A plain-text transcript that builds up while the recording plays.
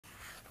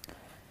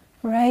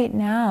Right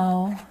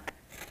now,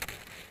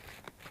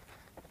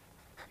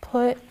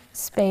 put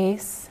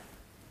space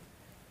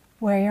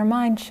where your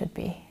mind should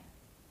be.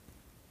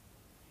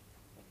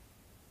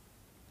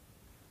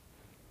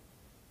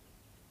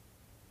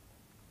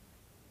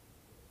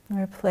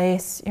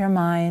 Replace your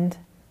mind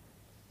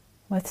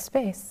with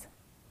space.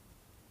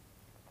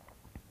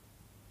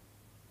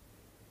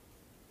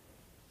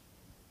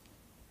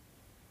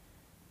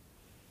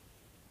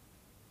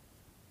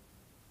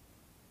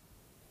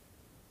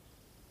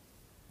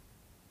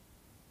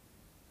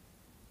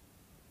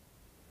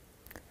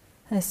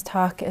 This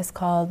talk is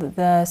called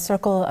The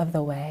Circle of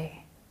the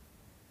Way.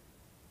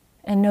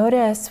 And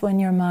notice when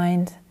your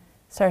mind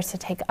starts to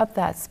take up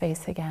that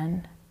space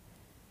again,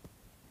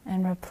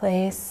 and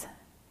replace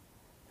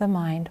the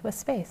mind with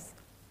space.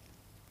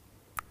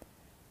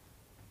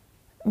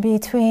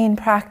 Between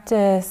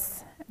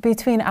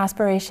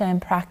aspiration,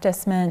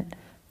 practicement,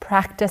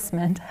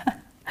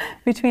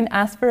 between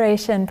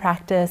aspiration,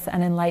 practice,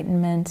 and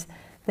enlightenment,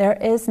 there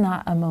is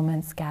not a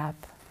moment's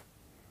gap.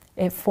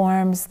 It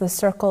forms the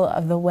circle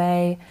of the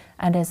way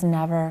and is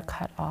never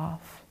cut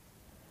off.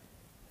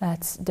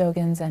 That's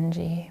Dogen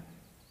Zenji.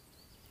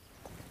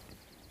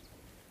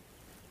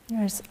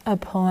 There's a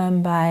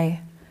poem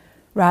by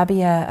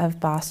Rabia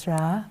of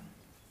Basra,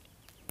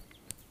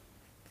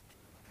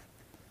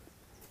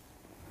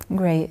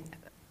 great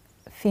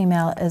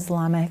female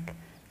Islamic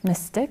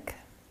mystic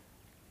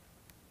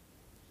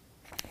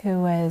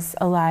who was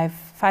alive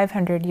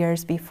 500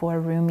 years before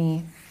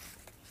Rumi.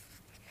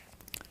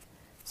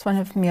 It's one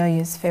of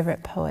Miyoyu's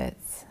favorite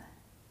poets.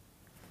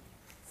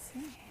 Let's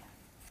see.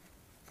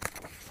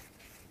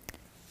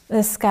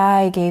 The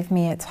sky gave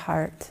me its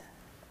heart.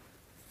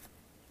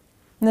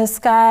 The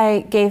sky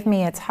gave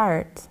me its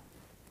heart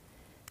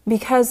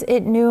because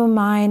it knew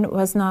mine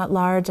was not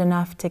large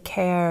enough to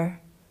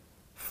care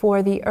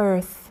for the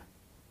earth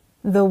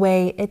the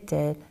way it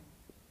did.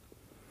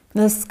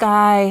 The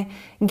sky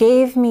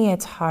gave me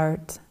its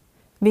heart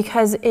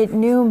because it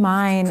knew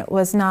mine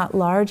was not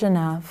large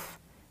enough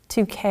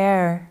to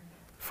care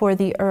for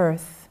the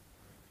earth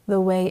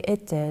the way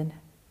it did.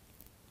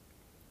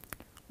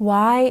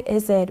 Why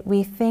is it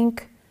we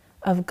think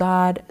of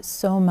God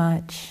so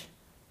much?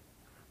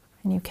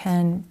 And you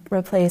can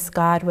replace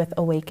God with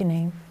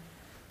awakening.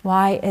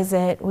 Why is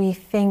it we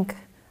think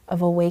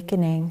of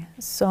awakening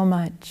so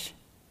much?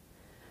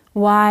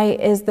 Why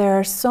is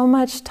there so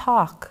much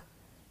talk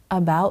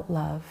about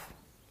love?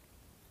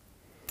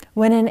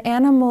 When an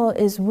animal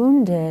is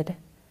wounded,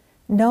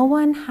 no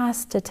one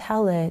has to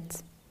tell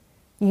it,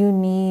 you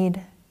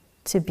need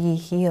to be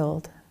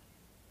healed.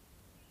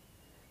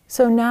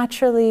 So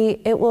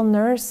naturally, it will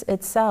nurse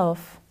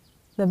itself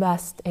the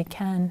best it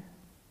can.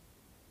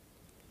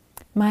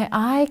 My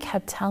eye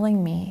kept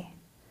telling me,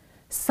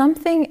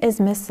 something is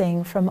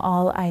missing from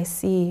all I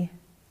see.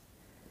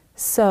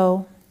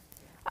 So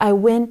I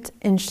went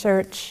in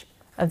search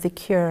of the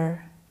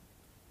cure.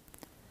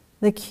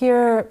 The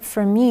cure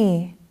for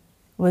me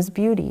was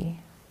beauty.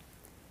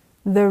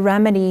 The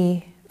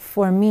remedy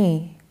for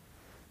me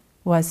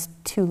was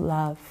to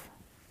love.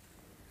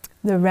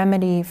 The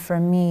remedy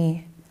for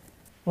me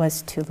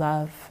was to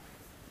love.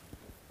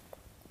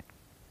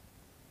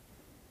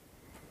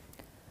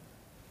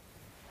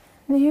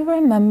 Do you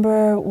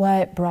remember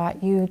what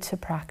brought you to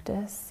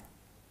practice?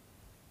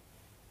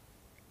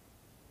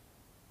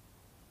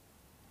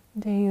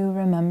 Do you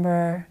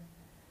remember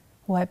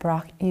what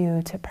brought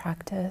you to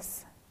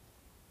practice?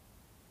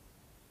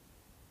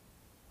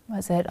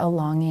 Was it a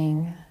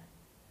longing,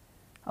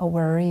 a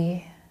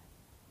worry,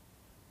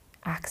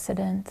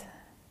 accident,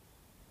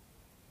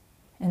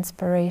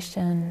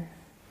 inspiration,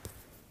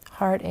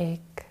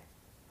 heartache,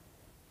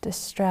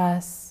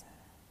 distress,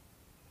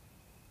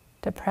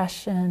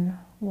 depression,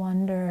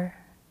 wonder?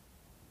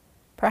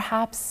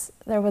 Perhaps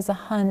there was a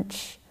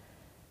hunch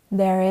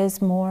there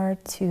is more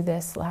to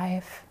this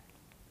life.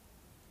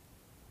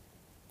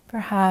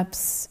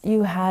 Perhaps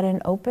you had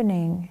an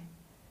opening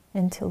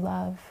into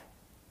love.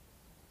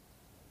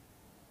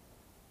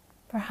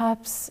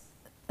 Perhaps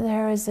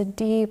there is a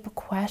deep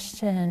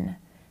question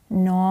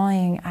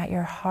gnawing at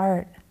your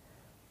heart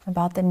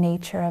about the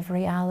nature of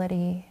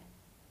reality,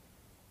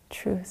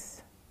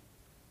 truth.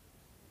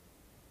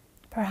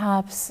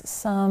 Perhaps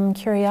some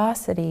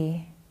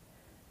curiosity.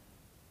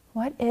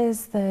 What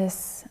is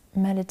this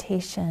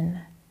meditation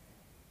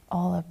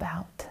all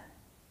about?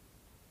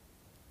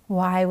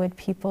 Why would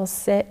people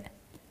sit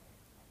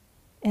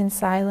in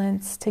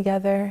silence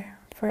together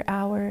for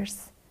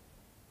hours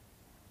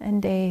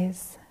and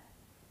days?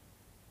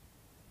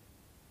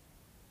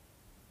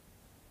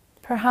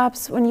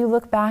 Perhaps when you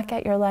look back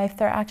at your life,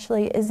 there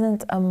actually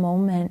isn't a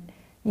moment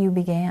you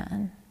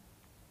began.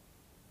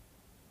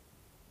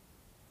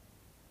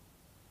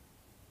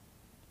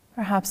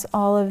 Perhaps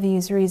all of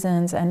these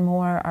reasons and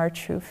more are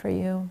true for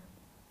you.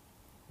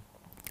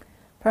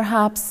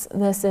 Perhaps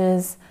this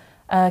is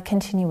a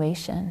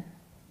continuation,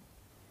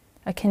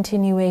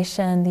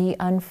 the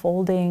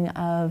unfolding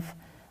of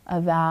a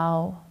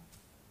vow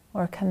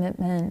or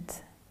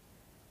commitment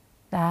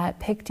that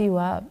picked you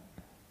up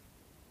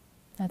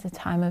at the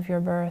time of your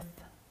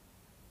birth.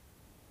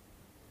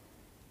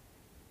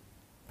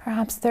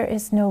 Perhaps there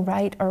is no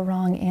right or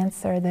wrong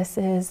answer. This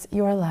is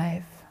your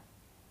life.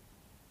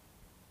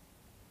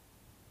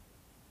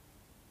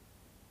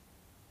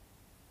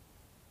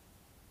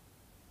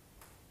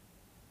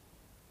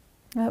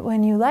 But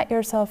when you let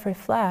yourself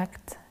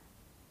reflect,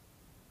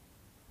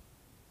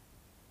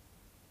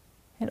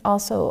 it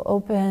also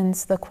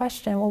opens the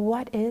question, well,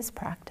 what is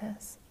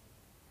practice?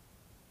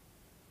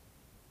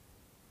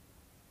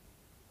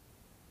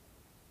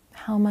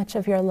 How much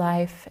of your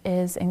life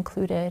is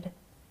included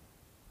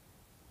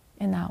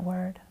in that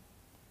word?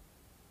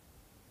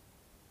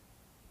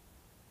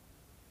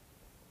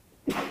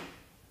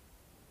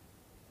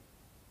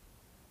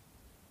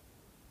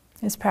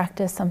 Is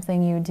practice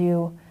something you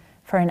do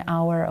for an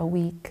hour a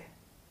week?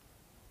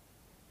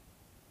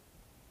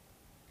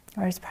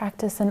 Or is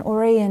practice an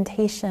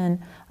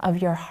orientation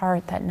of your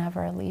heart that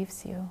never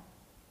leaves you?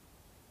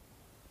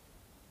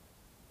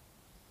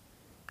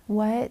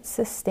 What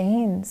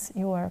sustains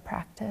your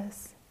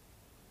practice?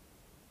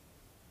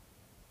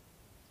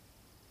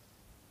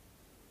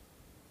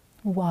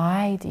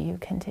 Why do you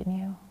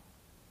continue?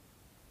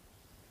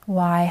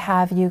 Why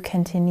have you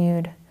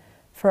continued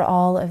for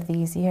all of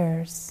these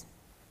years?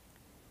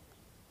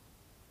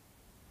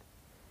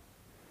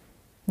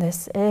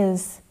 This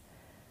is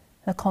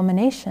the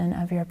culmination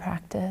of your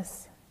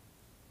practice.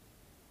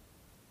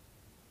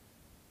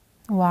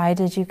 Why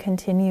did you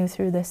continue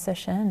through this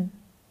sesshin?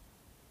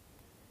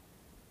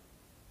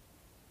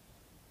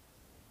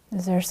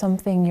 Is there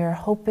something you're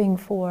hoping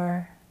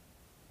for?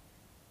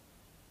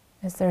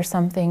 Is there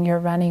something you're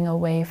running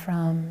away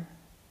from?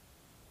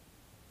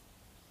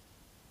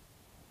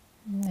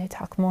 They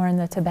talk more in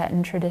the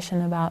Tibetan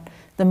tradition about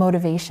the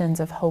motivations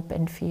of hope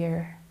and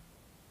fear.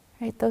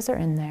 Right? Those are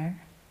in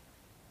there.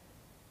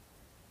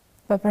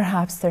 But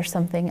perhaps there's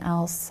something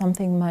else,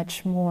 something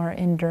much more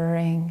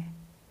enduring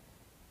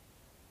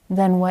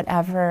than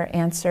whatever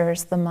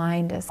answers the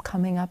mind is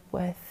coming up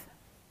with.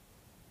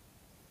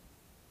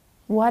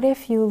 What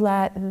if you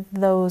let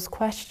those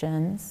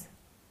questions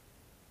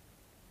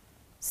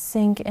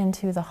sink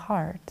into the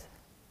heart,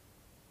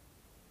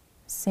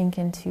 sink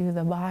into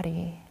the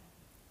body?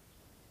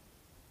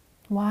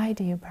 Why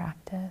do you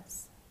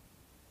practice?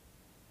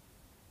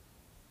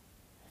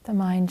 If the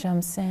mind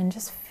jumps in,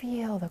 just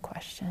feel the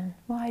question.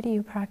 Why do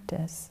you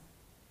practice?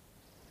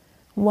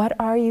 What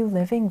are you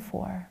living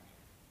for?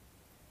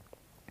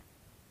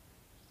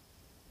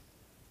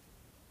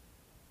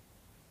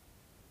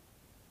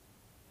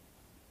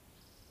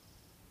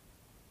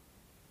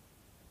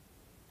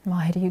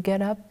 Why do you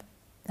get up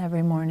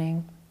every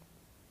morning?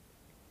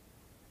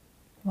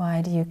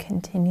 Why do you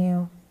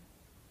continue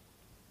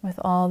with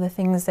all the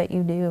things that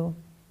you do?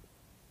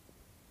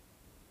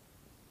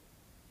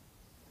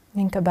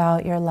 Think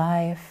about your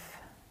life,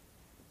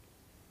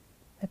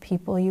 the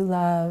people you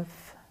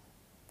love,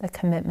 the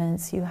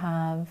commitments you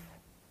have,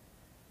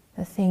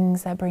 the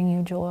things that bring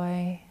you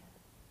joy,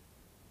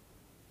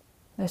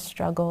 the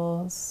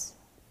struggles.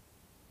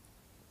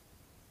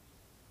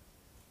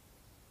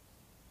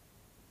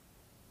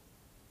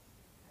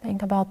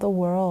 Think about the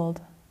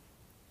world,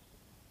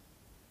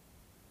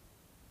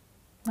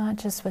 not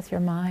just with your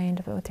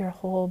mind, but with your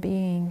whole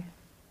being.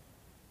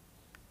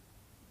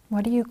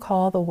 What do you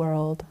call the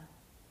world?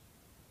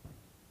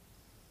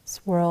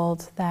 This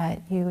world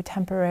that you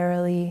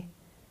temporarily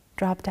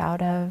dropped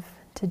out of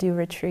to do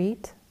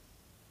retreat?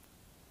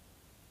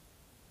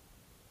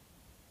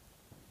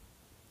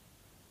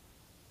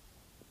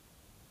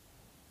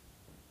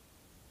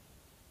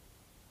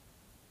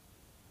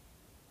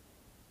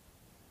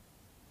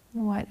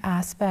 What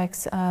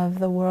aspects of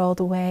the world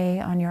weigh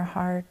on your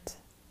heart?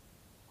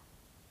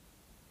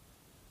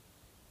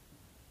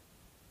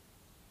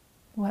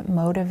 What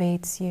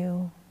motivates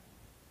you?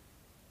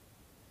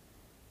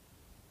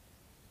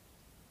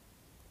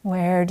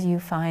 Where do you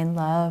find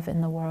love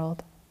in the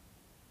world?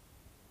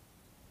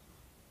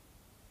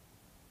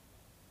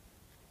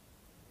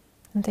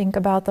 And think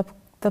about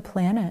the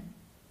planet.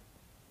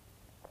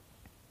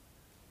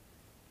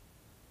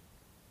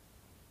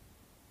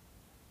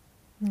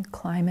 And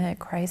climate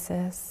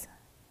crisis.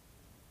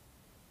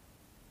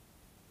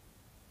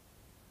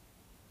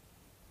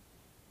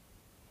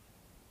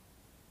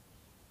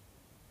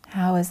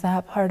 How is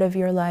that part of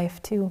your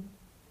life too?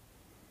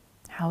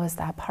 How is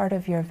that part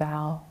of your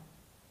vow?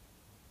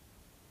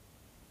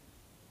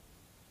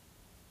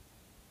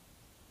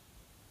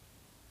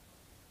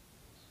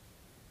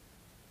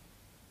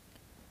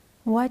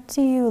 What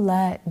do you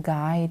let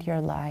guide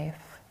your life?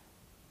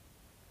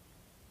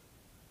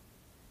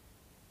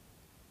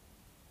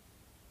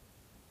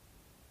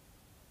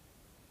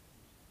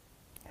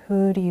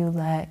 Who do you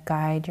let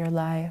guide your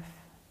life?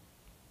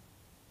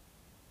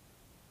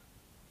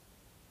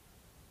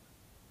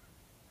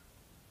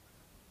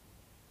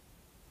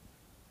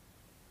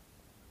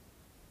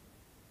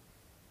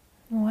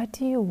 What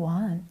do you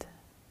want?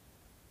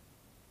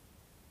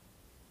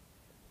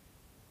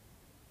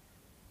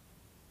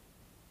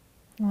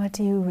 What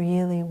do you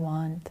really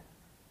want?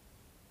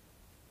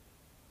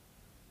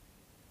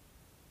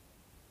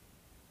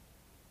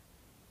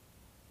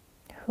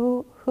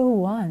 Who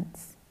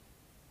wants?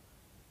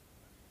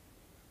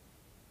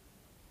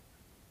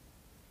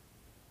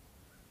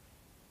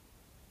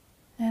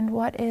 And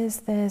what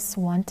is this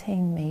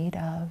wanting made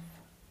of?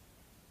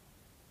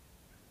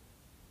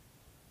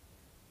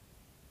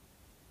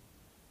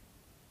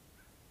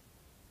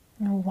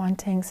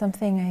 Wanting,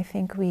 something I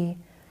think we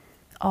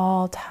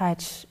all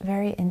touch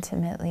very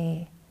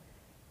intimately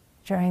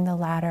during the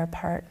latter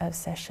part of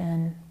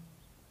Sesshin.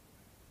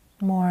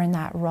 More in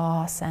that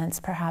raw sense,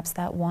 perhaps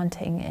that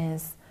wanting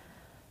is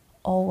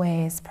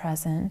always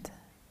present.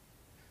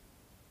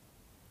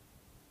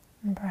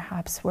 And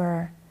perhaps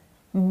we're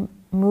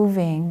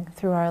moving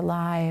through our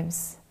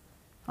lives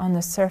on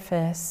the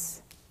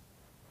surface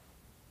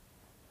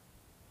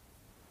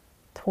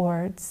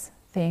towards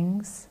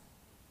things.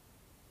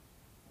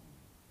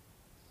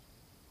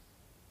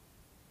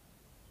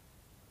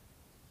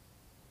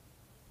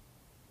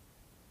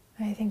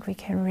 I think we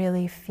can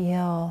really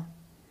feel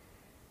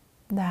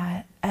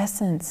that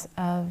essence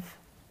of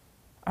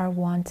our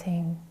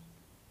wanting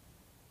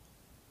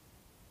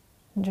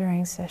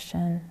during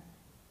Sesshin.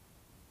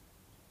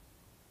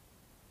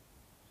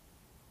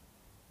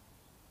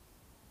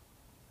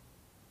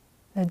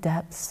 The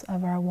depths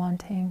of our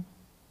wanting.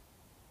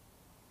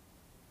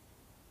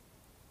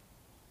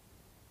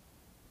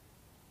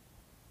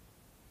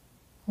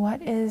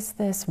 What is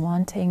this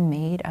wanting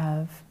made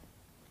of?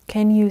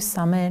 Can you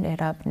summon it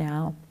up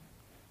now?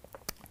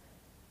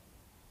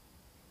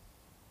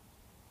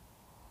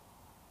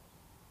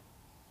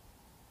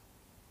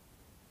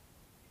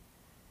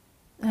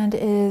 And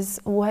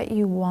is what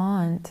you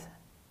want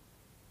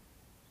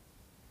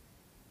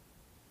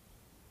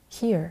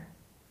here?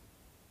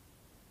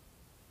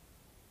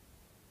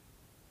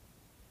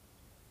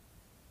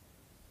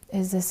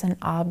 Is this an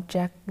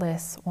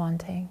objectless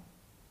wanting?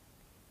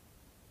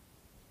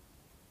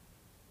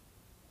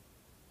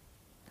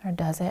 Or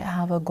does it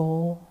have a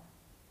goal,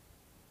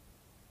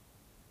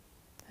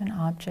 an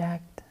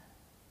object?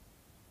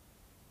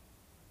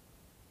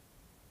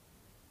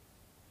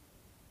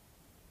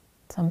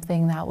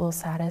 Something that will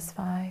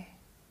satisfy?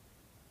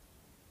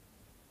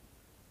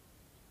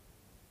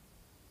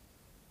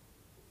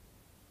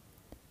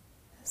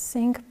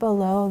 Sink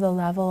below the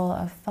level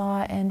of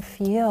thought and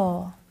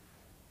feel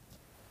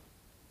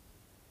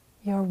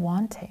your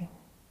wanting.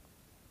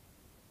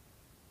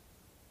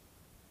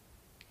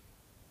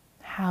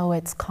 How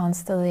it's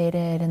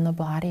constellated in the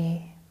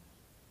body.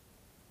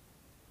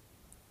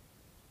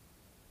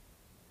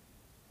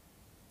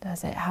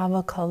 Does it have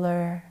a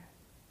color,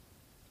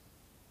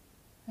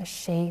 a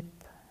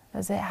shape?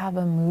 Does it have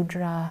a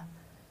mudra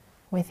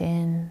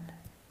within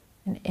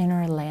an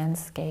inner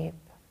landscape?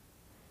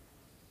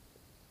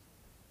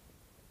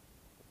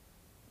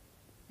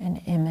 An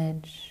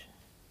image?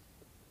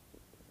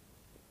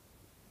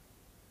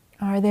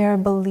 Are there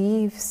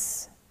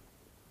beliefs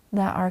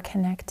that are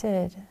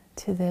connected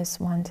to this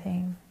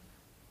wanting?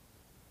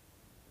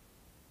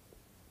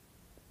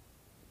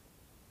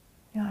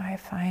 I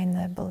find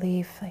the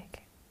belief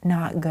like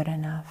not good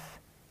enough.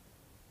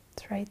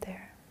 It's right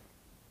there.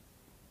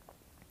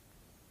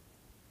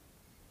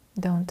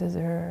 Don't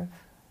deserve.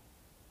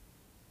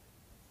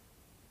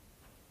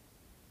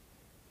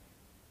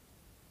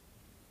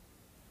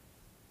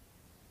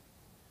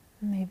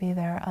 Maybe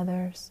there are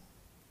others.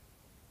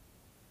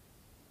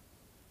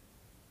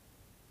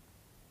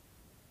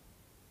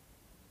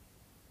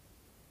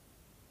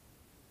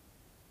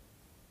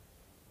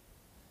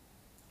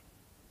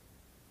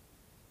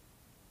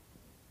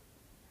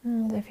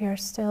 And if you're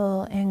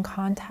still in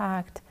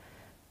contact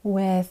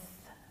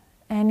with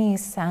any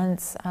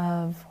sense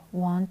of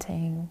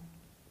wanting,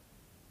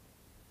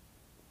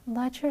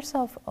 let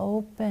yourself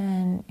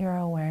open your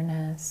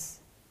awareness.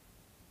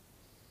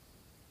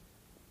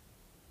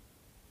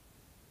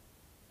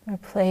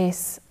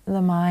 Replace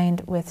the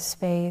mind with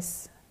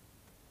space.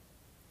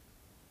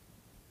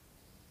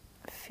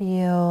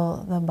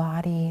 Feel the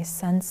body,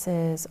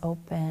 senses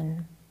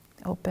open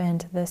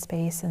to the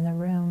space in the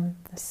room,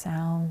 the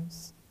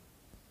sounds,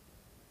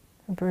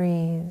 the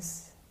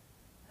breeze,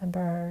 the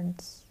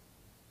birds.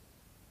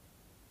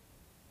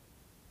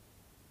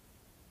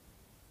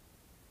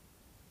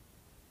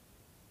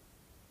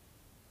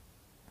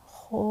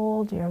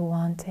 Hold your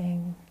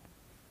wanting.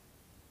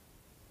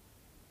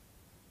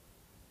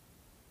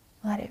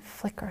 Let it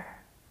flicker.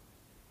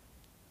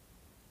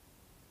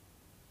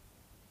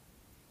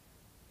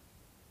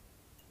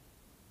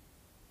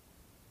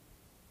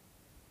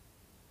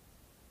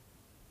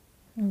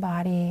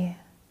 Body,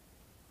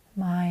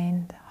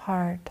 mind,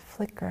 heart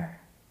flicker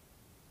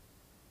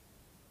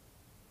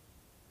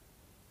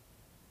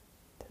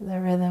to the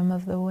rhythm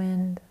of the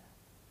wind,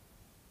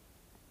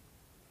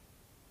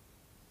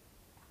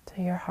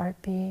 to your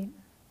heartbeat.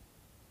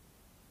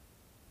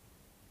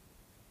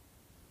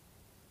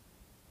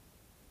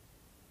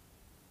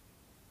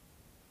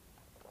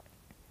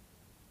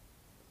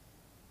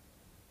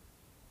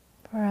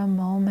 For a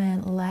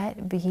moment,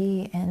 let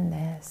be in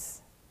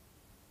this.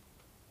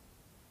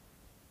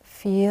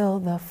 Feel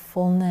the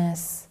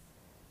fullness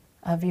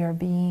of your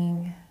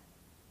being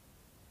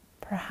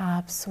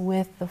perhaps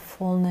with the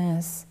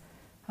fullness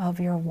of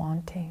your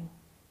wanting.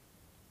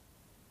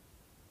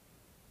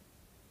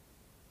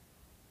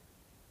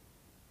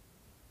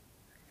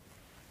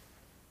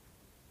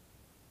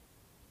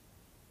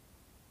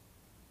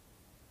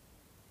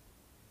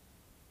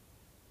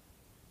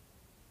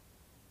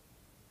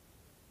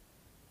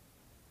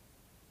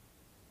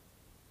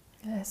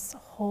 This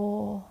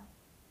whole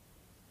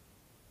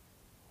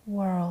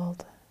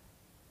world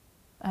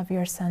of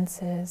your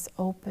senses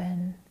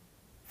open,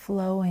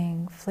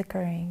 flowing,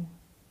 flickering,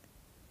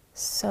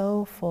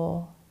 so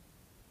full.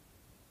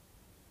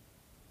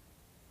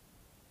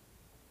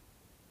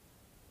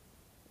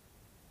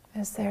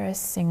 Is there a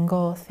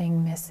single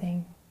thing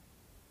missing?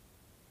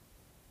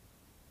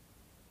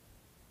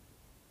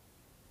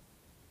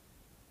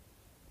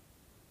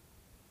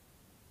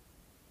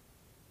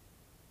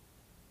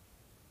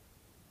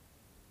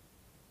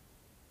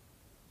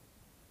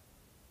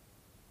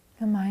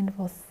 The mind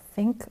will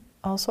think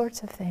all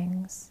sorts of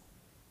things.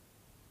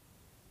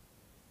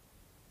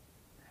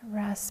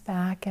 Rest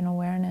back in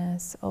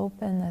awareness,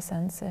 open the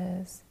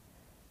senses,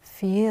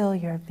 feel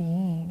your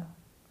being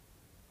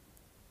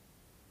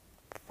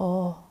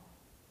full,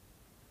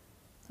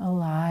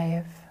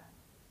 alive.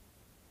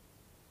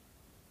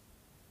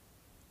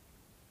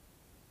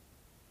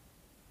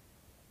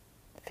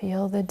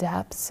 Feel the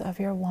depths of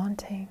your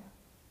wanting.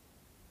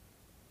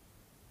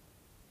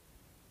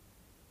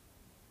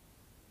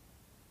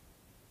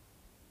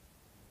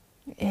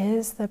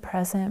 Is the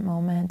present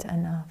moment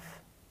enough?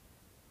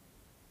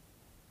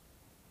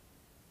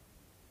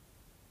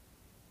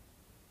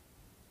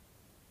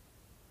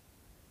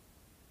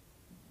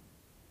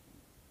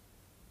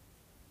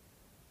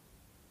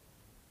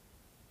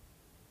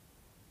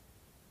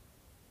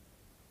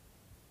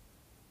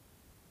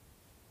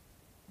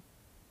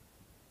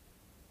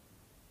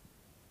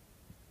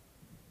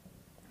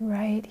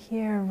 Right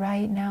here,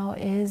 right now,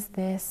 is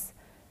this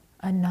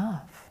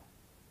enough?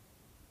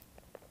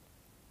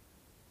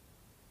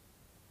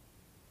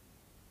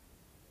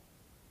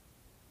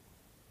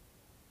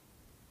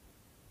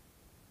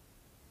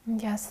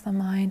 Yes, the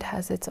mind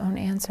has its own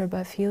answer,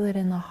 but feel it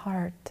in the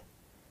heart.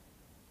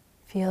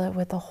 Feel it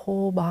with the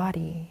whole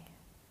body.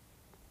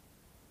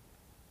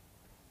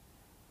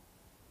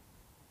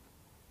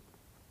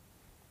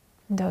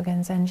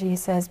 Dogen Zenji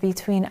says,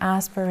 between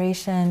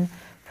aspiration,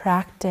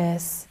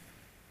 practice,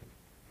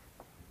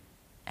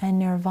 and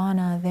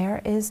nirvana,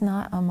 there is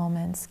not a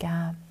moment's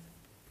gap.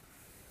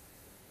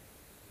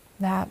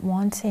 That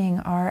wanting,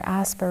 our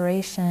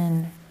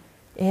aspiration,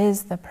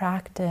 is the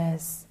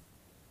practice,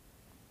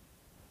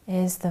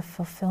 is the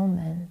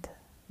fulfillment,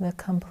 the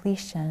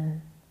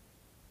completion.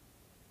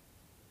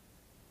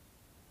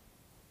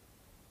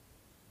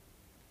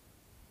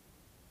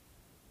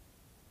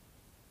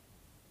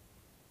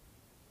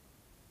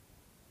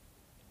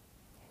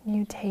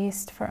 You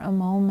taste for a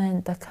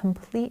moment the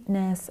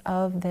completeness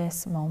of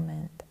this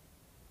moment.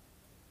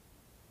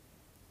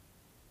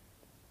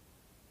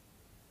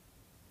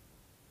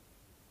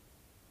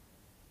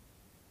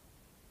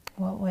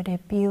 What would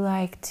it be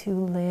like to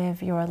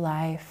live your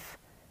life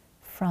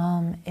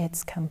from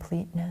its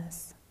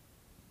completeness?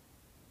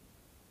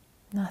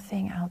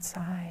 Nothing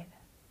outside.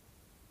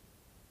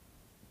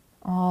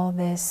 All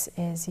this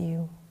is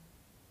you.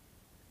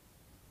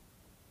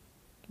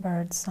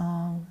 Bird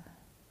song,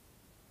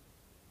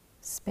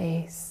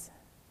 space,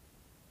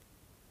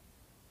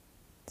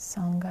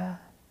 Sangha.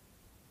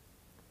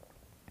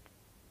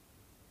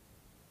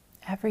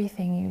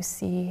 Everything you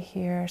see,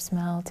 hear,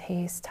 smell,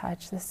 taste,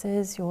 touch, this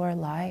is your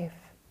life.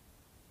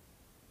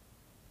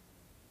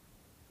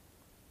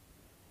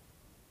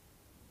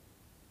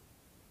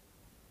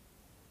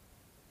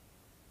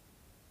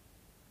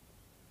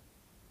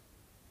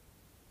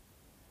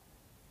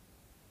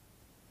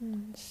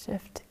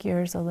 Shift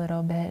gears a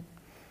little bit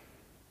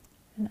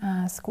and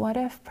ask, what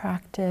if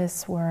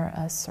practice were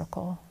a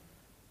circle?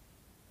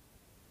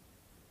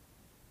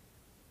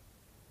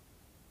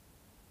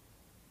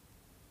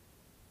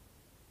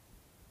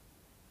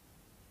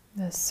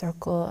 The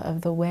circle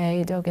of the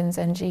way. Dogen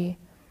Zenji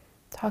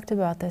talked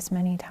about this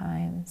many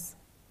times.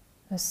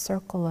 The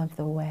circle of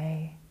the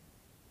way.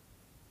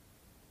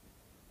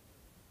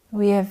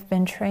 We have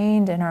been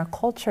trained in our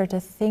culture to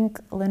think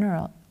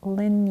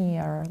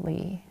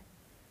linearly.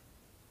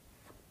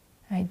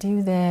 I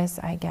do this,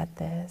 I get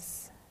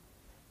this.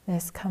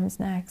 This comes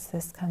next,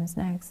 this comes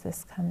next,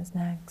 this comes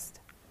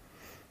next.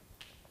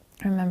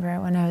 I remember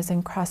when I was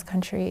in cross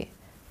country,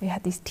 we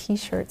had these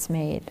t-shirts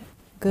made.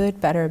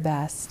 Good, better,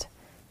 best.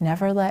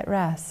 Never let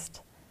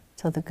rest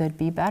till the good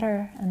be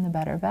better and the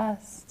better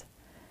best.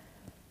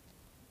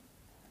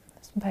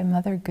 It's by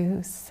Mother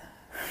Goose.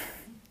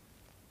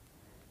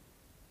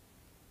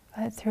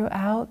 But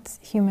throughout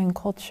human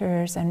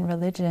cultures and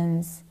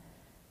religions,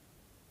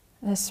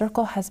 the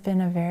circle has been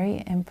a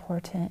very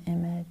important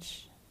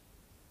image.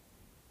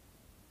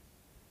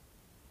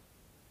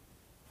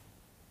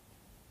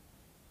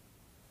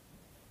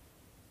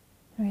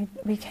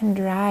 We can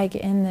drag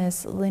in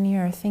this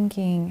linear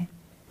thinking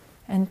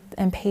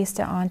and paste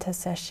it onto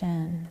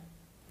Sesshin.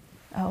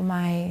 oh,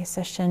 my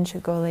sesshin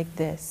should go like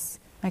this.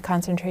 My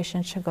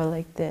concentration should go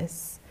like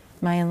this.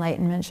 My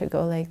enlightenment should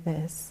go like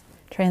this.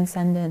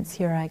 Transcendence,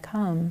 here I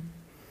come.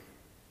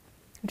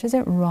 Which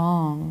isn't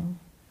wrong.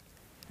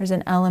 There's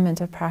an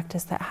element of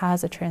practice that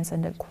has a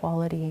transcendent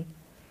quality.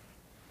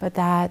 But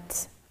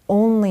that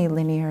only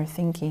linear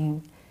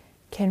thinking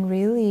can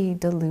really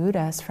delude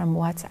us from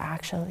what's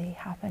actually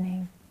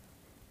happening.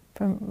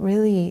 From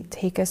really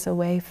take us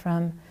away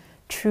from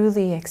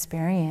truly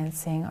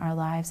experiencing our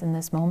lives in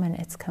this moment,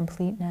 its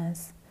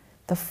completeness,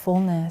 the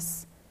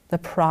fullness, the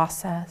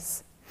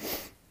process.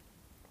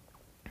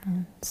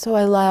 So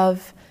I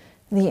love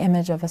the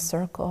image of a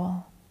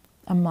circle,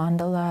 a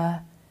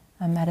mandala,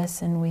 a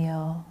medicine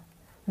wheel,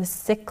 the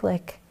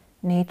cyclic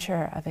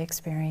nature of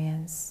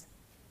experience.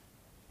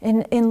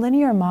 In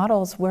linear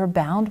models, we're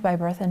bound by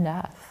birth and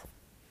death.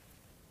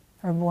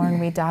 We're born,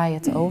 we die,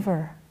 it's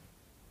over.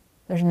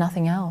 There's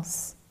nothing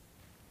else.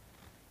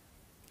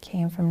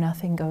 Came from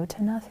nothing, go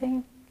to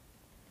nothing.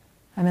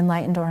 I'm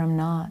enlightened or I'm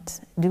not.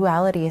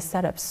 Duality is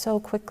set up so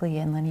quickly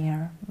in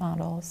linear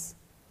models.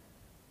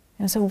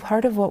 And so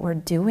part of what we're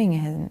doing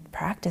in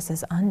practice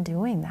is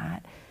undoing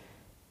that,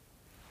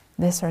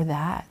 this or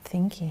that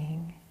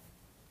thinking.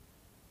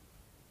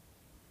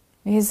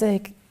 Because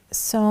like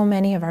so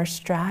many of our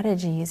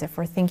strategies, if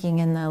we're thinking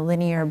in the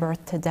linear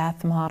birth to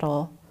death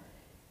model,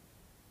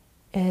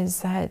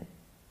 is that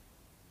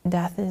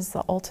death is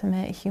the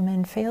ultimate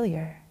human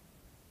failure.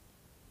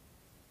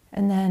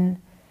 And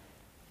then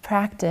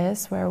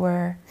practice, where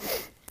we're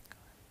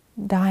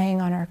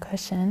dying on our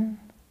cushion,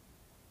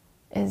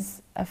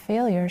 is a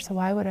failure, so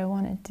why would I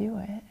want to do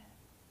it?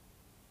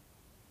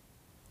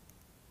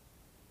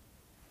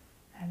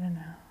 I don't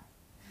know.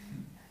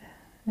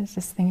 I was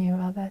just thinking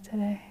about that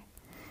today.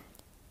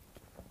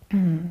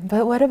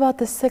 But what about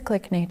the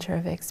cyclic nature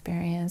of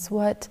experience?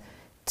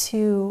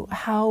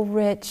 How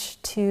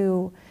rich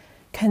to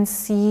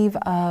conceive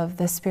of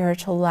the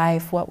spiritual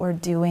life, what we're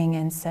doing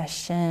in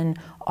Sesshin,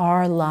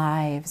 our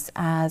lives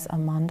as a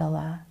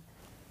mandala.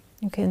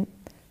 You can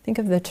think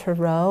of the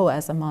tarot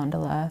as a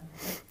mandala.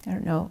 I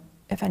don't know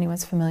if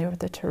anyone's familiar with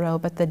the tarot,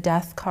 but the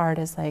death card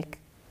is like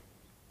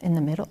in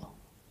the middle.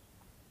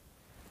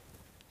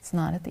 It's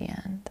not at the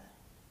end.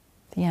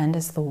 The end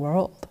is the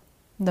world,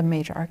 the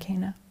major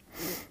arcana.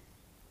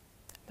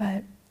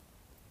 But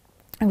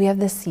we have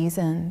the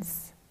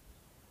seasons,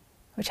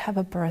 which have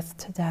a birth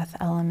to death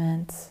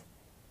element.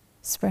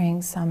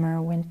 Spring, summer,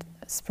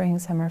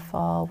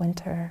 fall,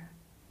 winter.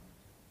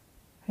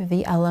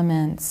 The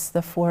elements,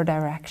 the four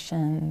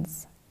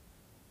directions,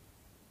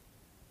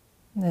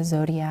 the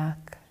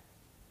zodiac.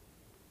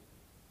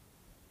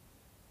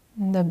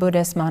 The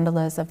Buddhist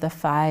mandalas of the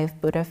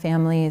 5 Buddha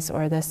families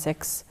or the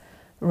 6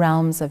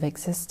 realms of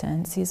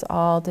existence, these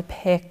all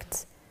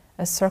depict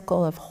a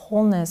circle of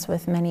wholeness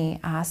with many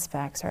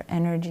aspects or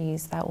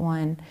energies that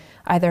one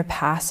either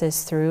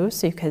passes through,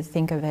 so you could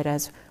think of it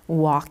as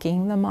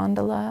walking the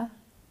mandala,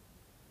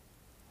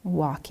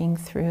 walking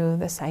through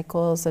the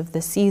cycles of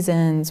the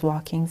seasons,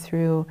 walking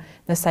through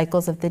the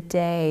cycles of the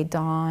day,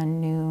 dawn,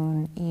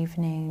 noon,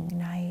 evening,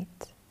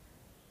 night.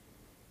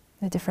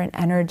 The different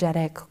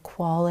energetic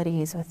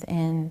qualities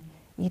within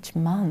each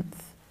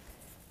month,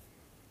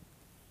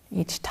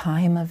 each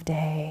time of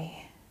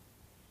day.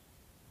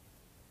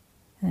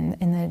 And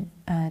in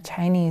the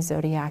Chinese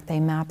zodiac,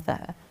 they map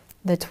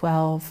the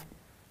 12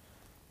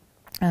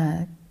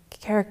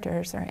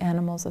 characters or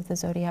animals of the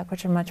zodiac,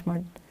 which are much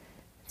more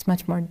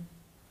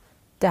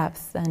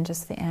depth than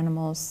just the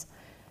animals,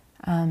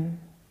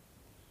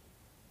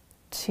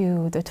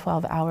 to the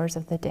 12 hours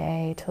of the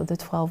day, to the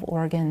 12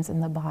 organs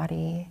in the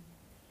body,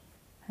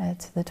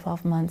 to the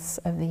 12 months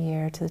of the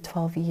year, to the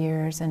 12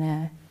 years in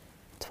a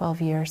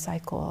 12-year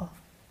cycle.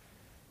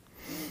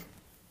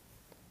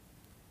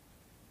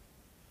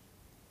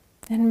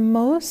 And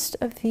most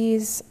of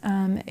these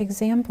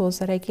examples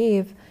that I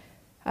gave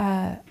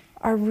are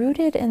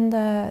rooted in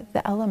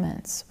the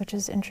elements, which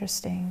is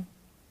interesting.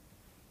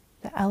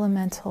 The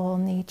elemental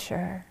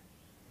nature,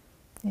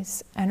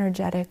 these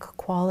energetic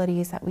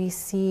qualities that we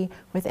see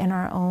within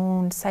our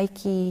own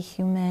psyche,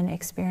 human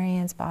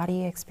experience,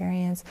 body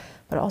experience,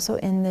 but also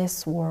in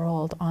this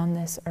world, on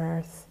this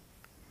earth.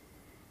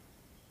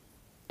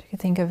 You could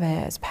think of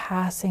it as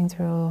passing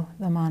through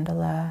the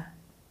mandala,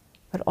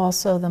 but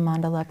also the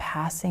mandala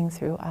passing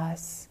through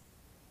us.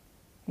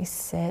 We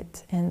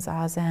sit in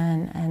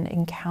zazen and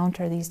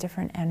encounter these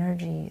different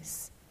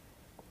energies.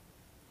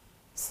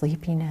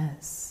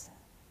 Sleepiness,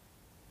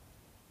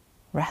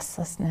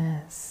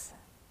 restlessness,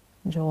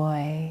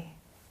 joy,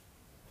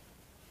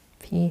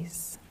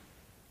 peace.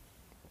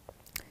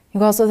 You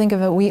can also think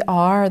of it, we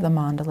are the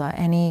mandala.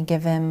 Any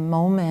given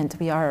moment,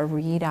 we are a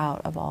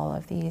readout of all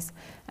of these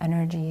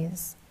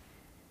energies.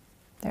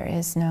 There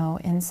is no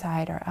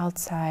inside or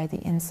outside.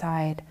 The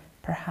inside,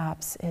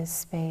 perhaps, is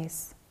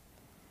space.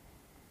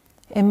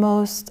 In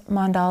most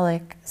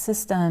mandalic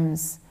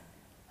systems,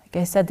 like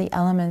I said, the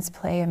elements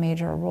play a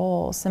major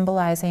role,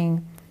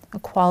 symbolizing a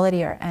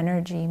quality or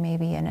energy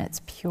maybe in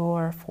its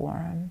pure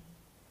form.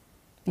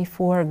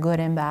 Before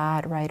good and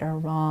bad, right or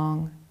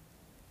wrong,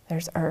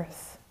 there's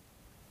earth,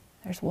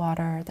 there's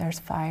water, there's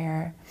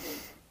fire,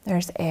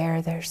 there's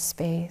air, there's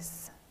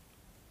space.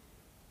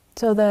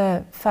 So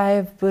the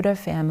 5 Buddha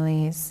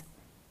families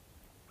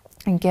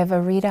give a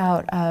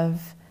readout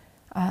of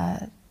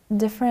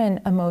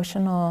different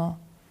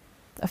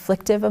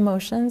afflictive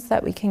emotions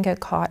that we can get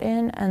caught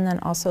in, and then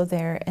also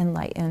their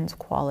enlightened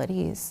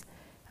qualities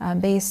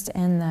based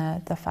in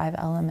the 5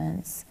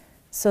 elements.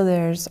 So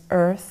there's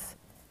earth,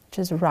 which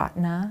is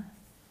Ratna,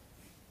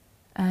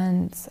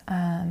 and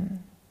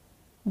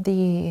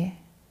the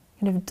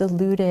kind of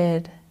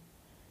diluted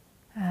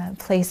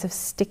place of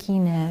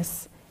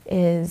stickiness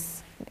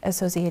is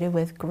associated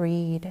with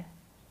greed,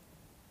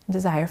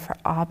 desire for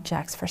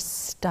objects, for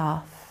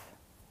stuff.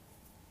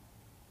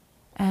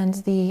 And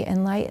the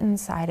enlightened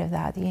side of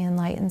that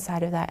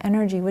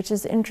energy, which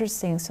is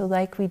interesting. So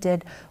like we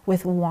did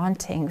with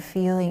wanting,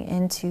 feeling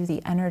into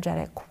the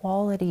energetic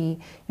quality,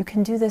 you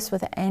can do this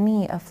with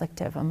any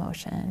afflictive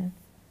emotion.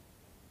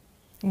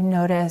 You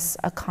notice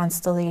a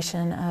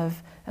constellation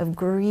of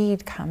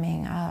greed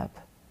coming up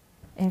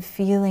and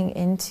feeling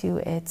into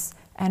its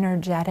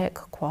energetic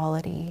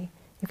quality.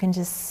 You can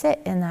just sit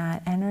in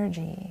that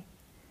energy.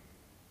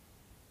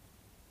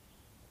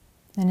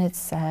 And it's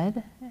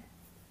said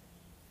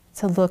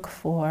to look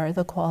for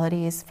the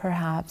qualities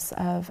perhaps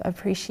of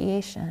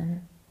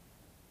appreciation,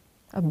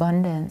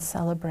 abundance,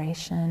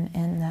 celebration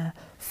in the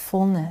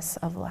fullness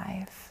of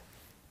life,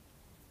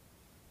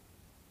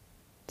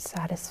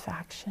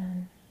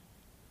 satisfaction.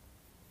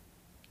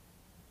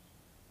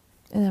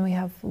 And then we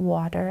have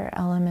water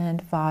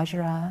element,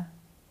 Vajra,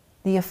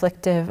 the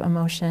afflictive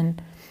emotion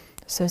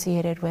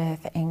associated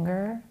with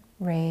anger,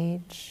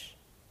 rage,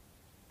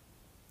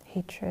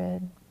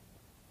 hatred,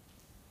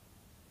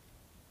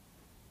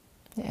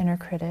 the inner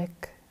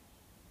critic,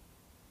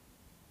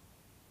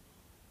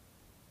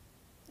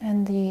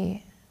 and the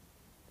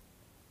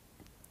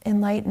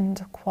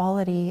enlightened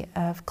quality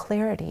of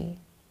clarity,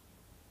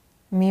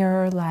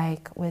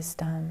 mirror-like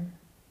wisdom,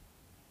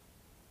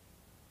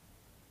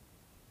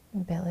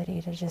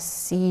 ability to just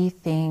see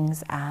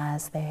things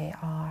as they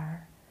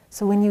are.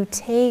 So when you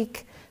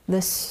take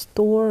the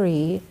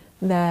story,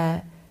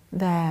 the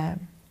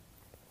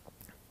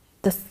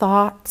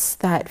thoughts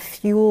that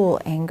fuel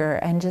anger,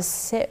 and just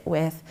sit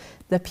with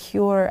the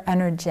pure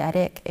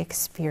energetic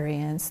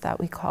experience that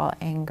we call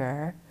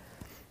anger,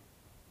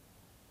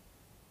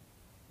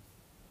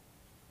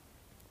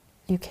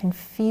 you can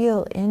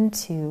feel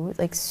into,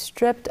 like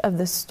stripped of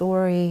the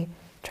story,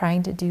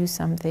 trying to do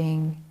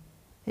something,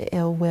 the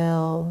ill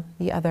will,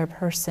 the other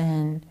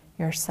person,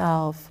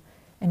 yourself,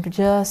 and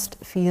just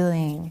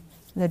feeling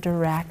the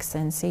direct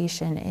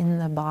sensation in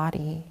the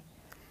body.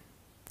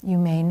 You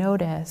may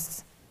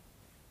notice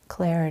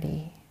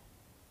clarity,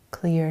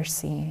 clear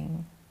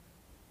seeing,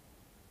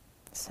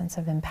 sense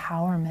of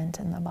empowerment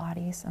in the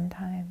body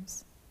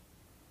sometimes.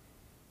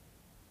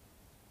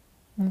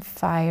 And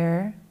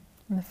fire,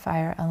 the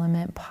fire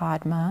element,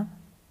 Padma,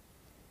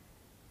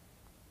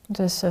 is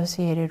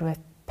associated with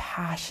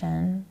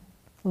passion,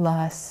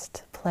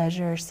 lust,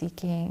 pleasure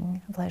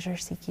seeking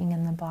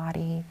in the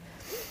body,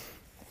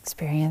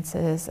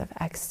 experiences of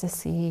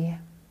ecstasy,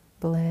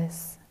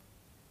 bliss.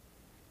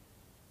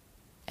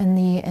 And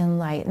the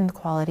enlightened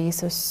quality,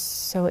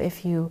 so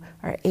if you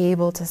are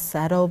able to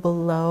settle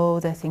below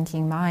the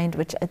thinking mind,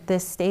 which at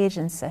this stage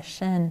in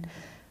Sesshin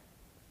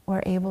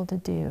we're able to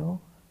do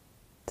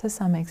to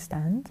some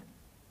extent,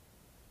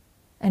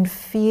 and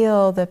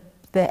feel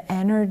the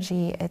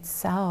energy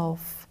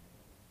itself,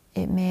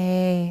 it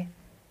may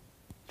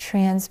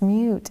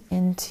transmute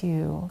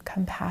into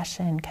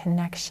compassion,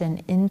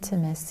 connection,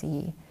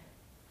 intimacy,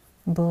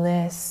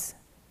 bliss,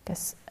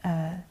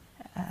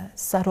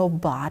 subtle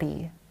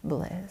body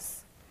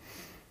bliss,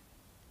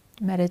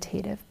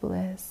 meditative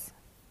bliss.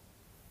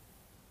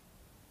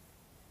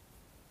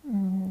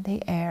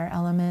 The air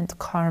element,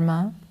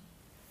 karma,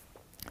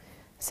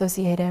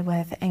 associated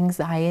with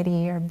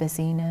anxiety or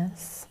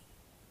busyness.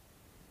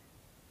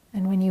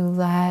 And when you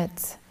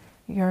let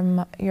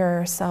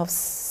yourself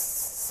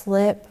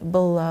slip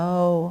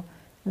below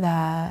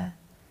the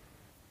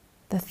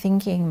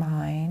thinking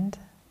mind,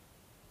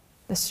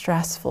 the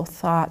stressful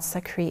thoughts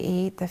that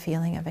create the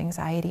feeling of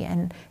anxiety,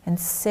 and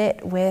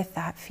sit with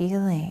that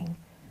feeling,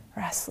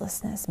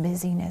 restlessness,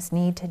 busyness,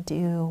 need to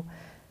do,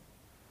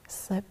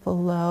 slip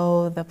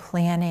below the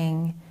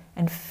planning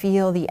and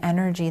feel the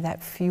energy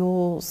that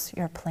fuels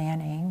your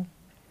planning.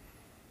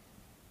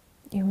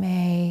 You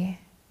may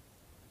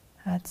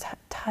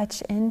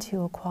touch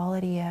into a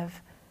quality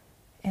of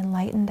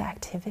enlightened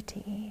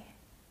activity.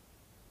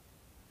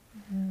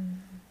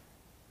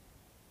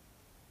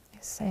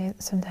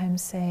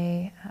 Sometimes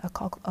say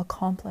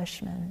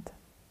accomplishment,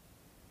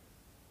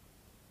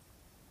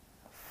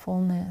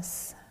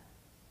 fullness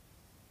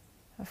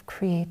of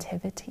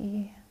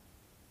creativity,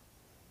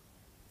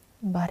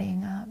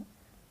 budding up.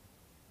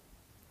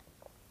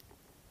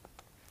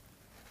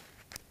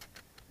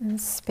 And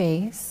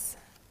space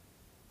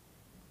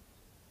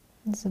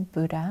is a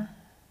Buddha,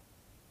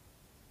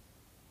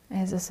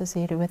 is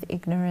associated with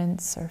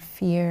ignorance or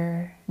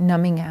fear,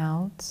 numbing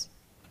out.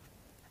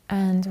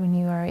 And when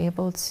you are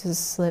able to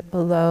slip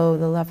below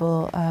the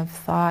level of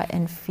thought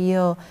and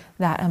feel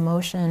that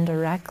emotion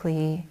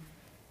directly,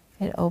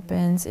 it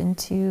opens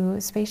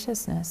into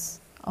spaciousness,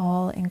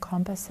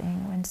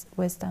 all-encompassing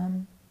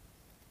wisdom.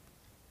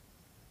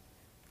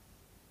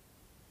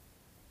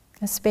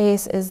 The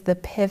space is the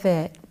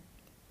pivot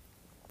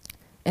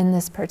in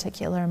this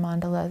particular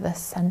mandala, the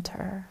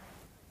center.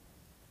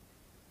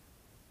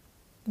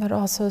 But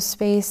also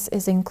space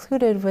is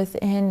included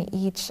within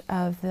each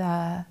of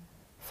the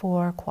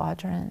 4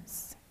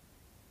 quadrants: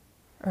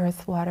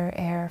 earth, water,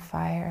 air,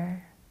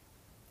 fire.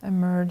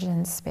 Emerge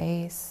in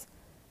space,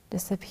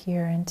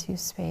 disappear into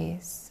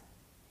space.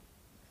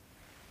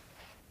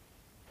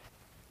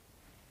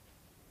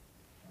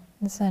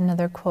 This is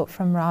another quote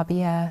from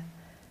Rabia.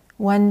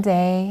 One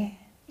day,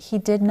 he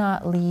did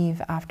not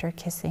leave after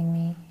kissing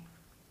me.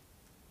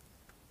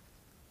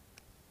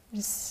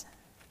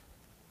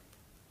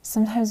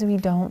 Sometimes we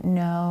don't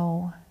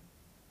know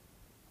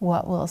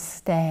what will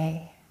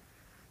stay.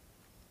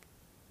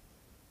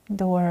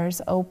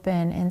 Doors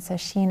open in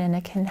Sesshin, and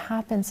it can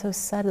happen so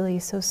subtly,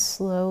 so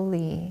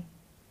slowly,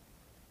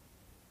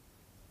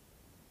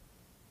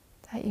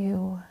 that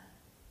you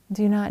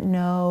do not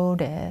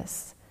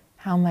notice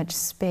how much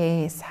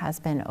space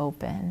has been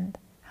opened,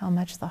 how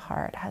much the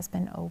heart has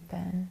been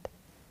opened,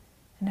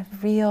 and a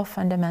real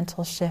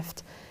fundamental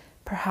shift,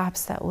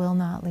 perhaps that will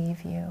not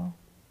leave you,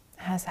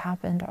 has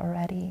happened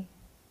already.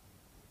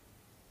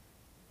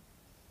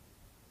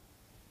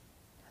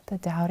 The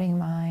doubting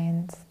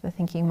mind, the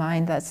thinking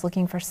mind that's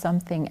looking for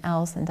something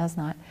else and does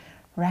not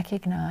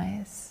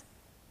recognize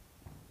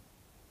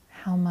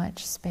how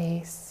much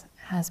space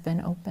has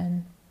been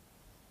open.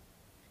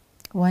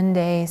 One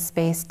day,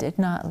 space did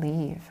not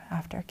leave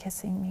after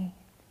kissing me.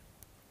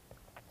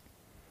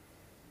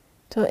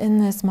 So in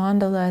this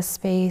mandala,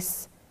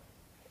 space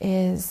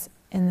is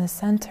in the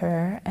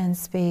center, and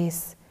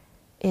space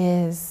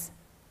is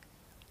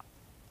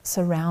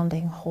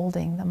surrounding,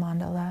 holding the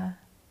mandala.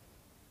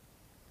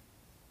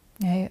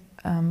 I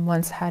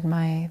once had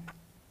my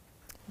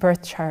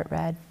birth chart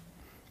read,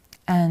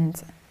 and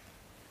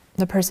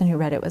the person who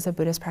read it was a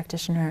Buddhist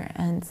practitioner,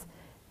 and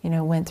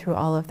went through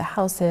all of the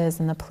houses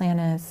and the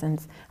planets,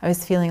 and I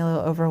was feeling a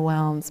little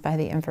overwhelmed by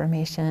the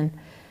information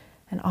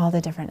and all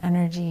the different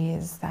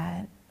energies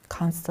that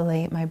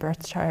constellate my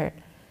birth chart.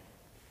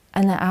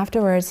 And then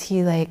afterwards,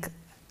 he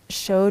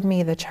showed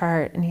me the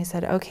chart, and he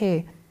said,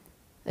 okay,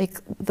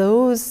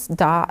 those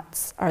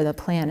dots are the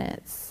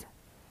planets.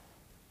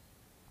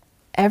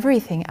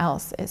 Everything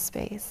else is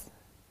space.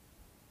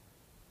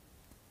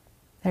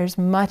 There's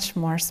much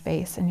more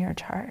space in your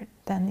chart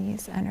than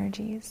these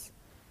energies.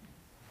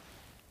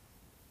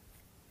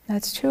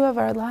 That's true of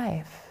our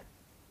life.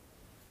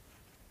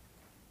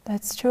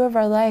 That's true of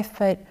our life,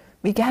 but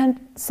we get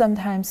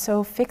sometimes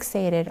so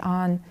fixated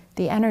on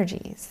the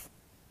energies.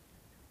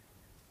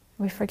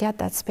 We forget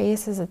that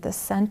space is at the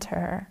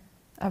center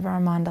of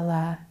our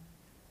mandala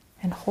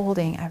and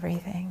holding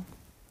everything.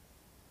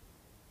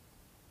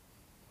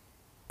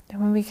 And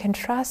when we can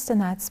trust in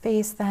that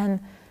space, then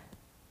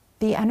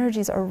the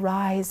energies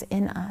arise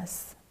in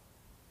us.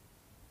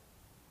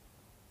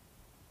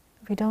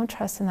 If we don't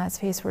trust in that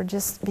space, we're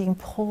just being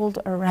pulled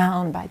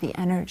around by the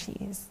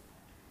energies.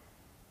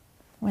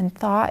 When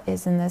thought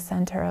is in the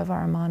center of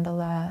our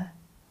mandala,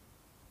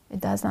 it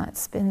does not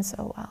spin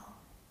so well.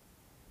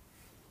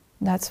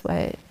 That's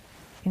what,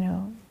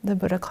 the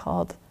Buddha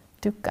called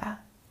dukkha,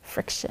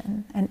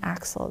 friction, an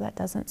axle that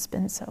doesn't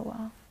spin so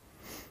well.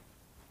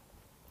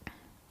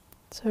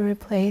 So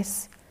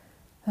replace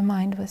the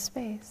mind with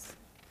space.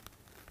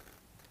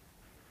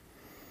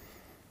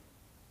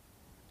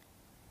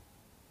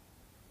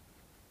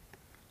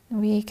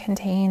 We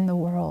contain the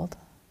world.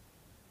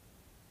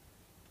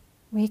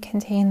 We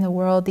contain the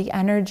world. The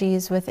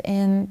energies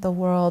within the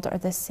world are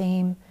the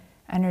same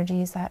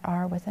energies that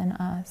are within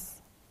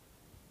us.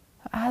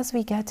 As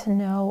we get to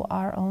know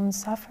our own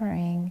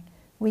suffering,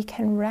 we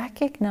can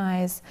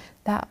recognize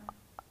that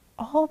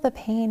all the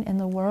pain in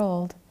the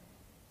world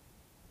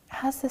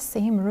has the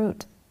same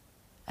root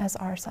as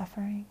our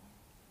suffering.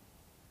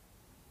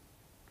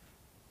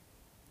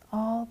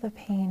 All the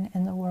pain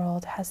in the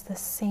world has the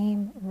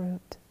same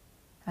root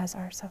as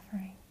our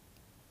suffering.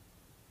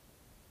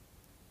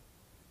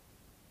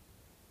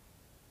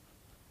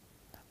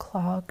 A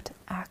clogged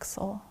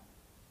axle,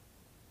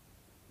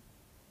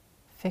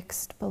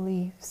 fixed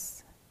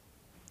beliefs,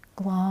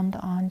 glommed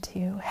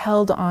onto,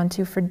 held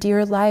onto for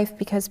dear life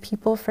because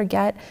people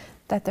forget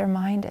that their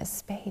mind is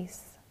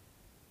space.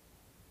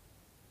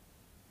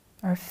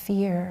 Or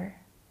fear,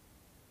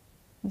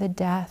 the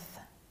death,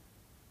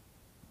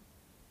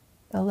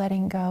 the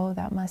letting go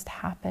that must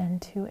happen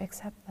to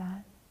accept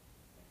that.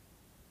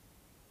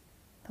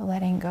 The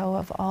letting go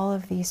of all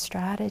of these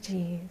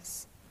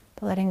strategies,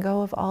 the letting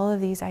go of all of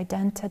these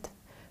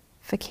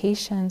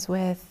identifications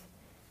with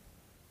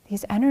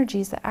these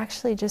energies that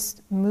actually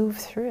just move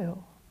through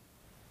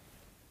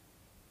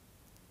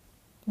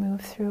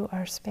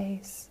our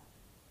space.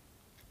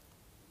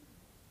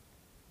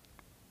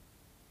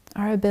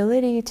 Our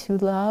ability to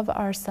love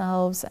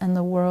ourselves and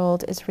the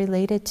world is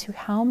related to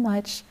how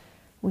much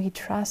we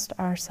trust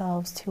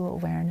ourselves to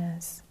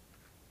awareness,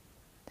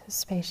 to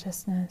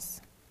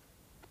spaciousness,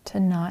 to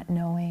not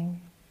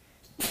knowing.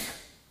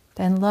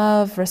 Then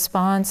love,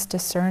 response,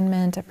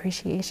 discernment,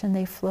 appreciation,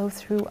 they flow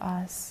through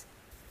us.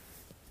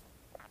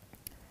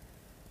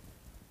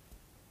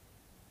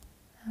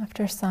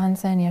 After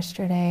Sanzen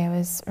yesterday, I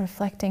was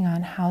reflecting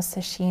on how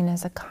Sesshin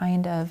is a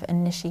kind of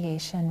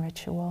initiation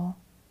ritual.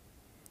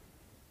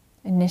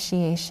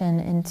 Initiation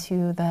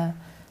into the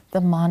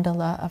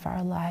mandala of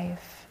our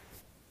life.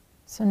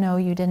 So no,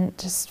 you didn't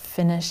just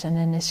finish an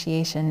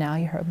initiation, now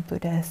you're a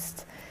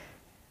Buddhist.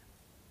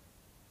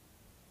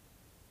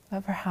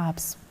 But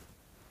perhaps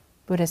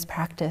Buddhist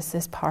practice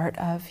is part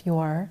of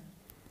your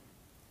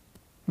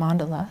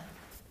mandala,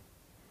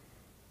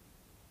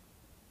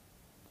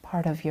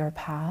 part of your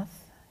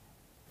path,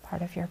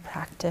 part of your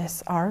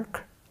practice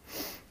arc.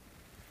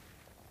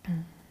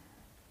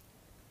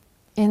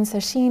 In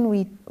Sesshin,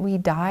 we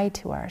die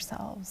to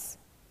ourselves.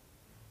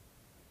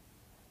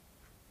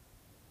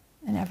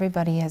 And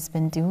everybody has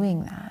been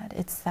doing that.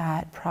 It's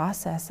that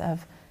process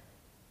of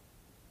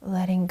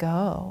letting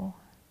go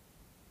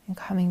and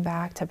coming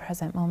back to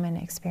present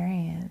moment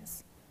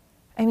experience.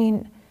 I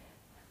mean,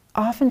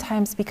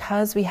 oftentimes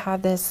because we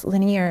have this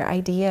linear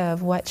idea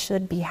of what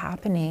should be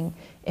happening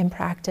in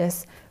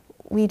practice,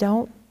 we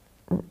don't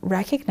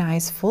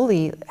recognize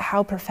fully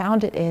how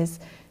profound it is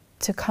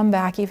to come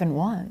back even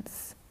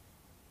once,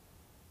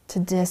 to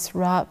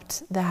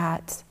disrupt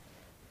that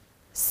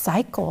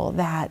cycle,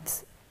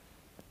 that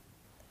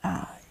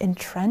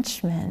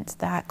entrenchment,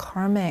 that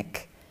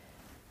karmic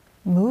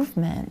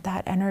movement,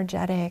 that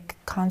energetic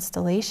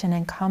constellation,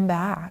 and come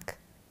back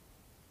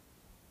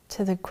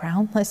to the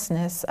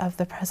groundlessness of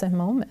the present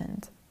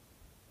moment.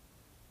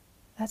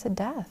 That's a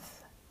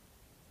death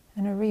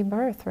and a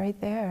rebirth right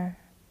there.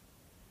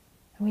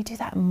 And we do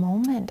that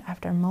moment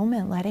after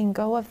moment, letting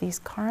go of these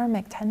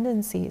karmic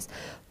tendencies,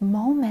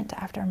 moment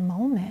after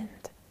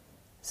moment.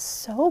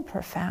 So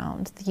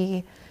profound,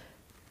 the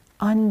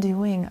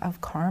undoing of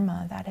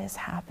karma that is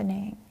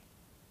happening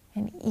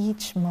in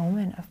each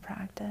moment of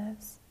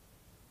practice.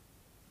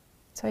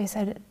 So I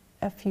said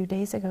a few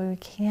days ago, we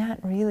can't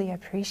really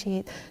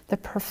appreciate the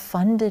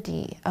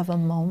profundity of a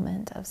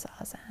moment of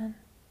Zazen.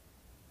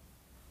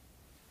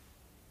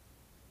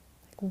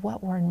 Like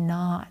what we're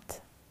not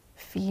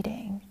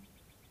feeding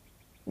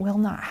will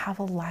not have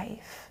a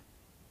life.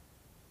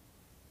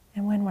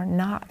 And when we're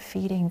not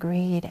feeding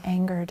greed,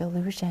 anger,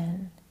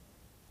 delusion,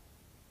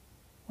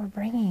 we're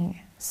bringing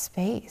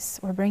space.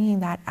 We're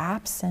bringing that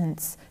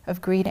absence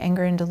of greed,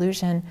 anger, and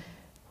delusion,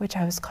 which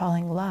I was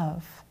calling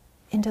love,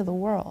 into the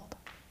world,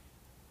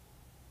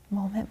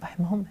 moment by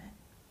moment.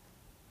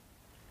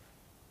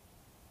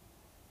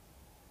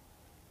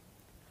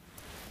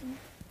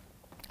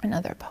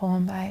 Another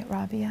poem by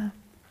Rabia.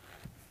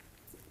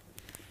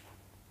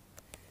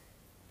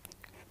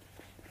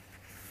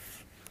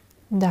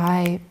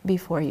 Die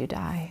before you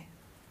die.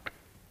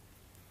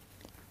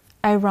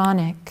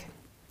 Ironic,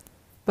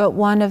 but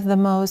one of the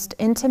most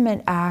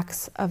intimate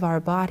acts of our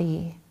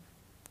body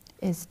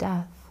is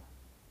death.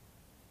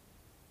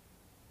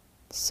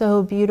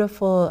 So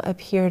beautiful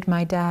appeared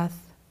my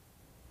death,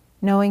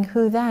 knowing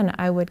who then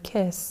I would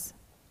kiss.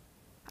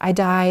 I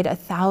died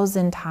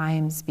 1,000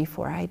 times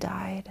before I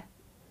died.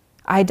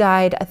 I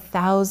died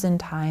 1,000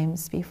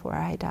 times before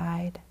I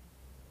died.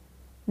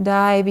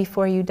 Die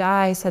before you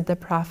die, said the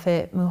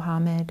Prophet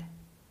Muhammad.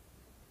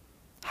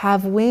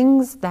 Have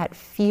wings that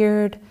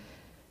feared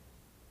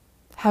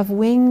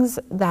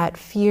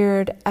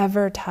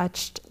ever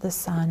touched the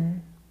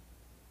sun.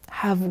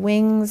 Have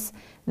wings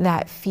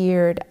that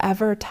feared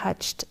ever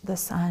touched the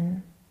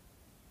sun.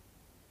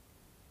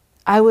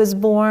 I was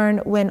born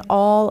when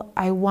all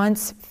I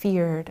once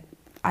feared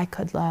I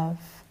could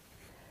love.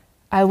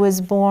 I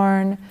was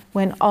born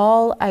when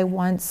all I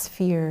once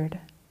feared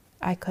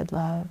I could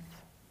love.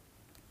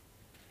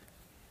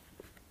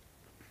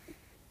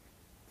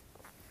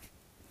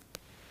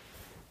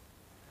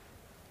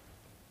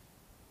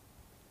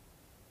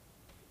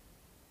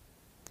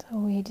 So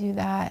we do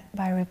that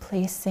by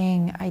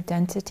replacing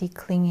identity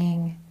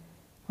clinging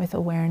with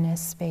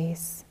awareness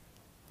space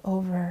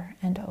over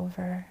and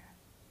over,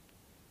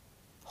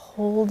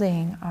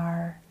 holding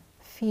our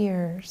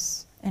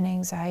fears and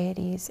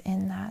anxieties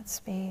in that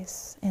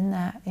space, in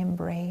that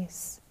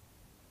embrace,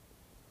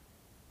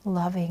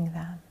 loving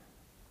them.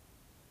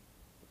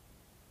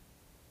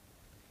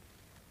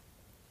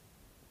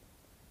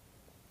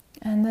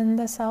 And then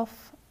the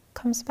self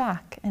comes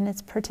back in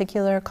its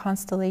particular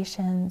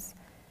constellations.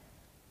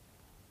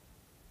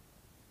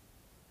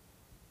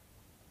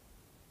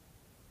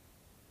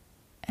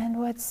 And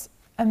what's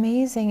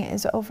amazing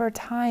is over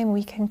time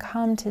we can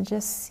come to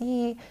just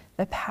see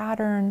the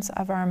patterns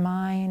of our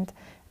mind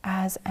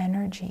as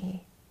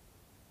energy,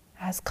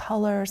 as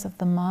colors of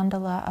the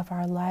mandala of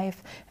our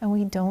life, and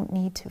we don't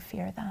need to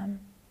fear them.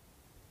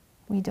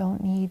 We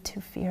don't need to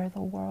fear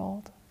the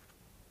world.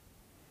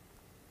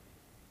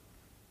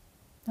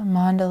 The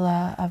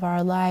mandala of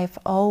our life,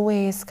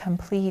 always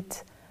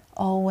complete,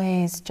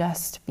 always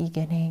just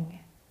beginning.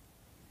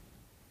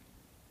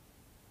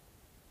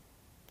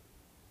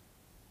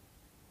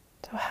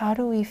 So how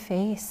do we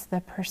face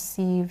the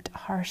perceived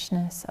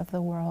harshness of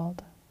the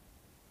world?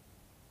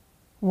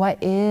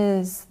 What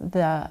is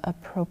the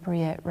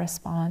appropriate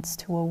response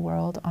to a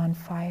world on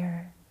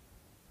fire?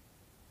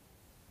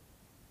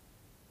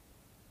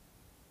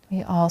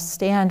 We all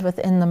stand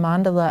within the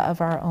mandala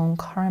of our own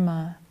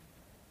karma,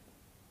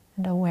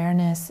 and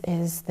awareness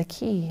is the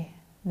key,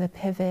 the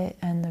pivot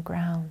and the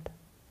ground.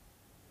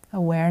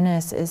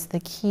 Awareness is the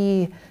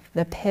key,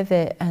 the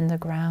pivot and the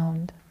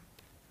ground.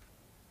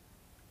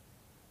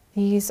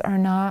 These are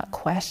not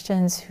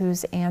questions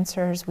whose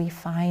answers we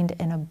find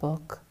in a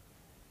book.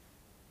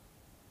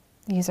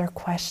 These are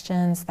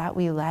questions that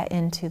we let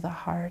into the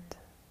heart.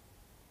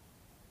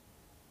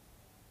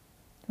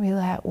 We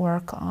let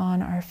work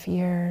on our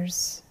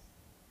fears.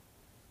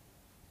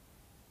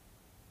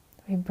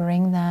 We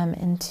bring them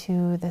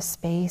into the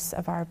space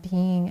of our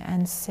being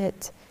and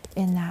sit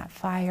in that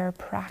fire,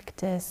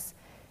 practice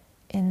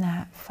in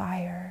that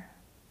fire.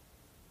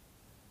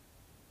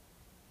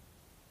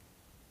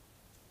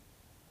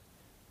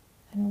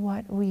 And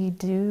what we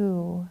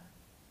do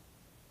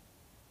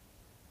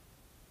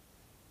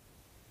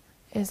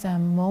is a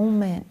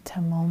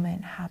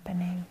moment-to-moment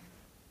happening,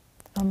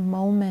 a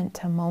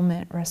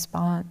moment-to-moment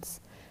response.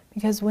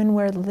 Because when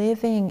we're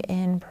living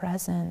in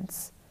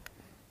presence,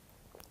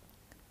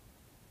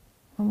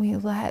 when we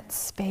let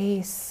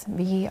space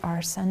be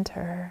our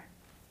center,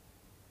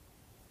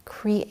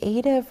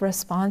 creative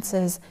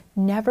responses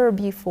never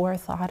before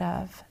thought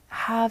of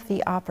have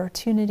the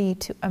opportunity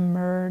to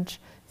emerge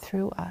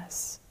through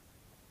us.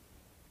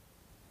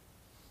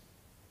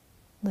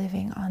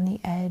 Living on the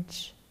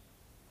edge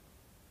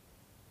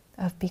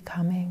of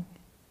becoming,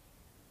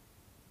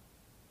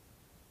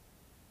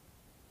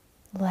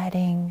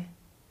 letting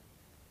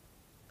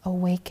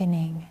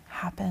awakening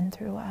happen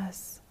through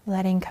us,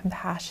 letting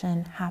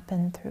compassion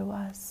happen through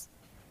us.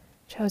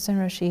 Chosen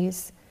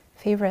Roshi's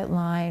favorite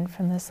line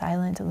from the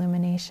silent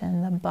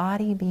illumination, the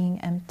body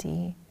being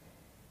empty,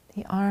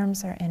 the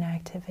arms are in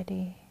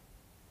activity.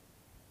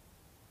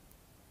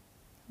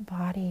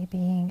 Body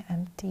being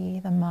empty,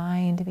 the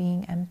mind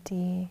being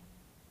empty.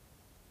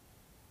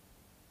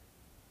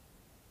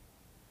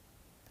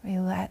 We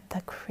let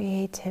the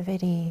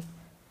creativity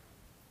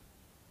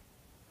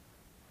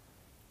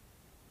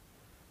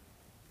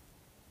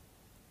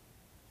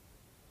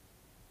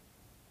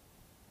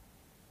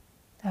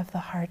of the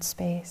heart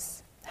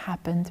space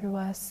happen through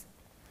us.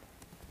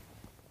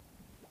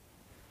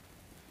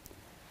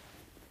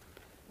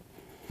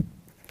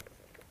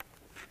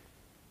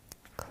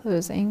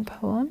 Closing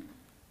poem.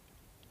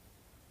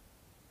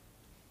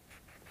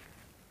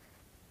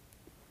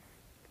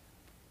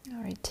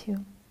 All right, 2.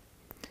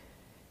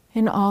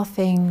 In all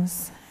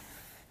things,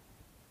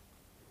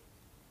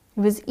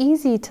 it was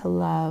easy to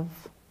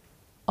love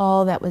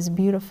all that was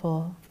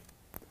beautiful.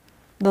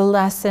 The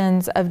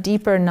lessons of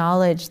deeper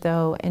knowledge,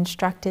 though,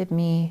 instructed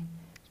me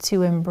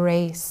to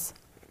embrace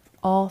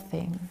all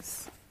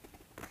things.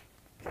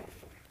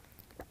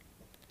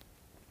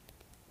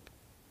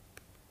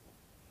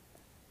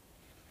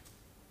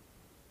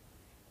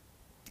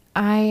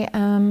 I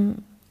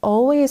am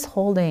always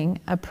holding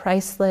a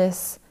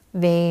priceless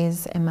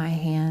vase in my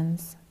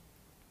hands.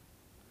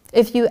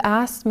 If you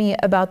asked me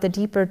about the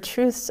deeper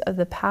truths of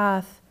the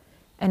path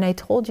and I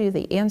told you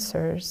the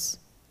answers,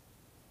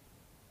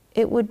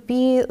 it would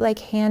be like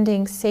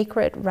handing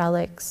sacred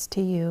relics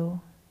to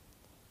you.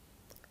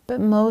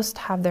 But most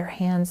have their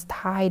hands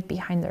tied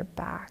behind their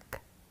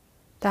back.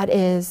 That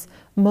is,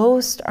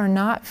 most are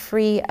not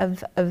free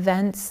of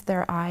events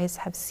their eyes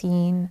have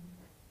seen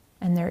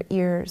and their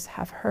ears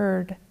have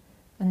heard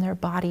and their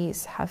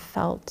bodies have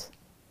felt.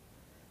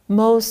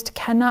 Most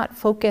cannot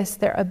focus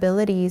their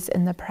abilities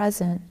in the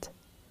present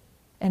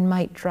and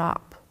might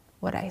drop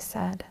what I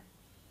said.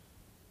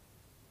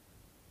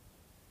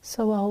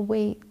 So I'll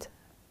wait.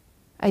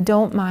 I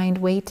don't mind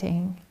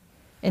waiting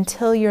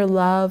until your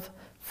love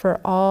for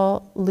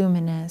all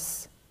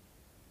luminous.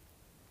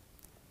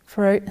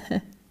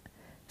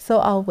 So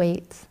I'll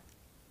wait.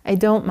 I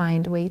don't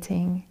mind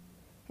waiting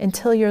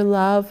until your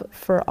love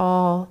for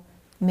all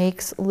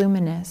makes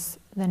luminous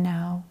the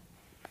now.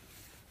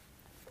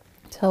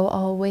 So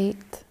I'll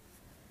wait.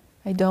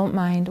 I don't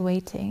mind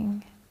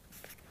waiting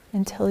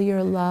until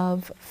your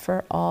love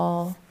for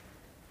all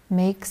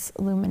makes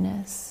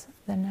luminous